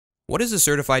What is a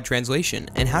certified translation,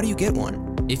 and how do you get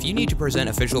one? If you need to present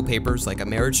official papers like a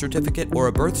marriage certificate or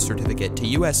a birth certificate to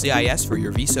USCIS for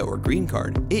your visa or green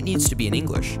card, it needs to be in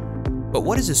English. But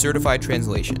what is a certified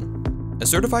translation? A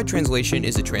certified translation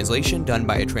is a translation done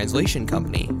by a translation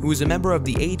company who is a member of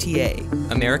the ATA,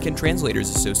 American Translators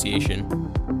Association.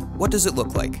 What does it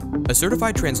look like? A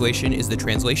certified translation is the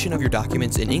translation of your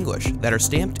documents in English that are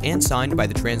stamped and signed by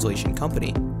the translation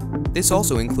company. This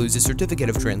also includes a certificate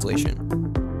of translation.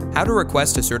 How to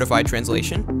request a certified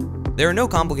translation? There are no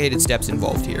complicated steps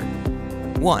involved here.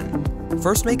 1.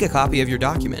 First, make a copy of your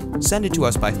document. Send it to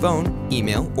us by phone,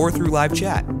 email, or through live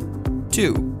chat.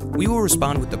 2. We will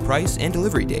respond with the price and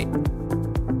delivery date.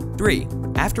 3.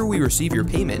 After we receive your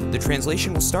payment, the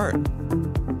translation will start.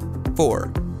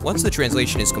 4. Once the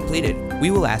translation is completed,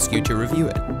 we will ask you to review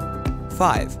it.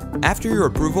 5. After your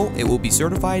approval, it will be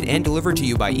certified and delivered to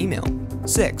you by email.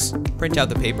 6. Print out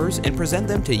the papers and present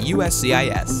them to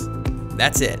USCIS.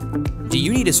 That's it. Do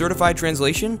you need a certified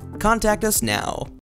translation? Contact us now.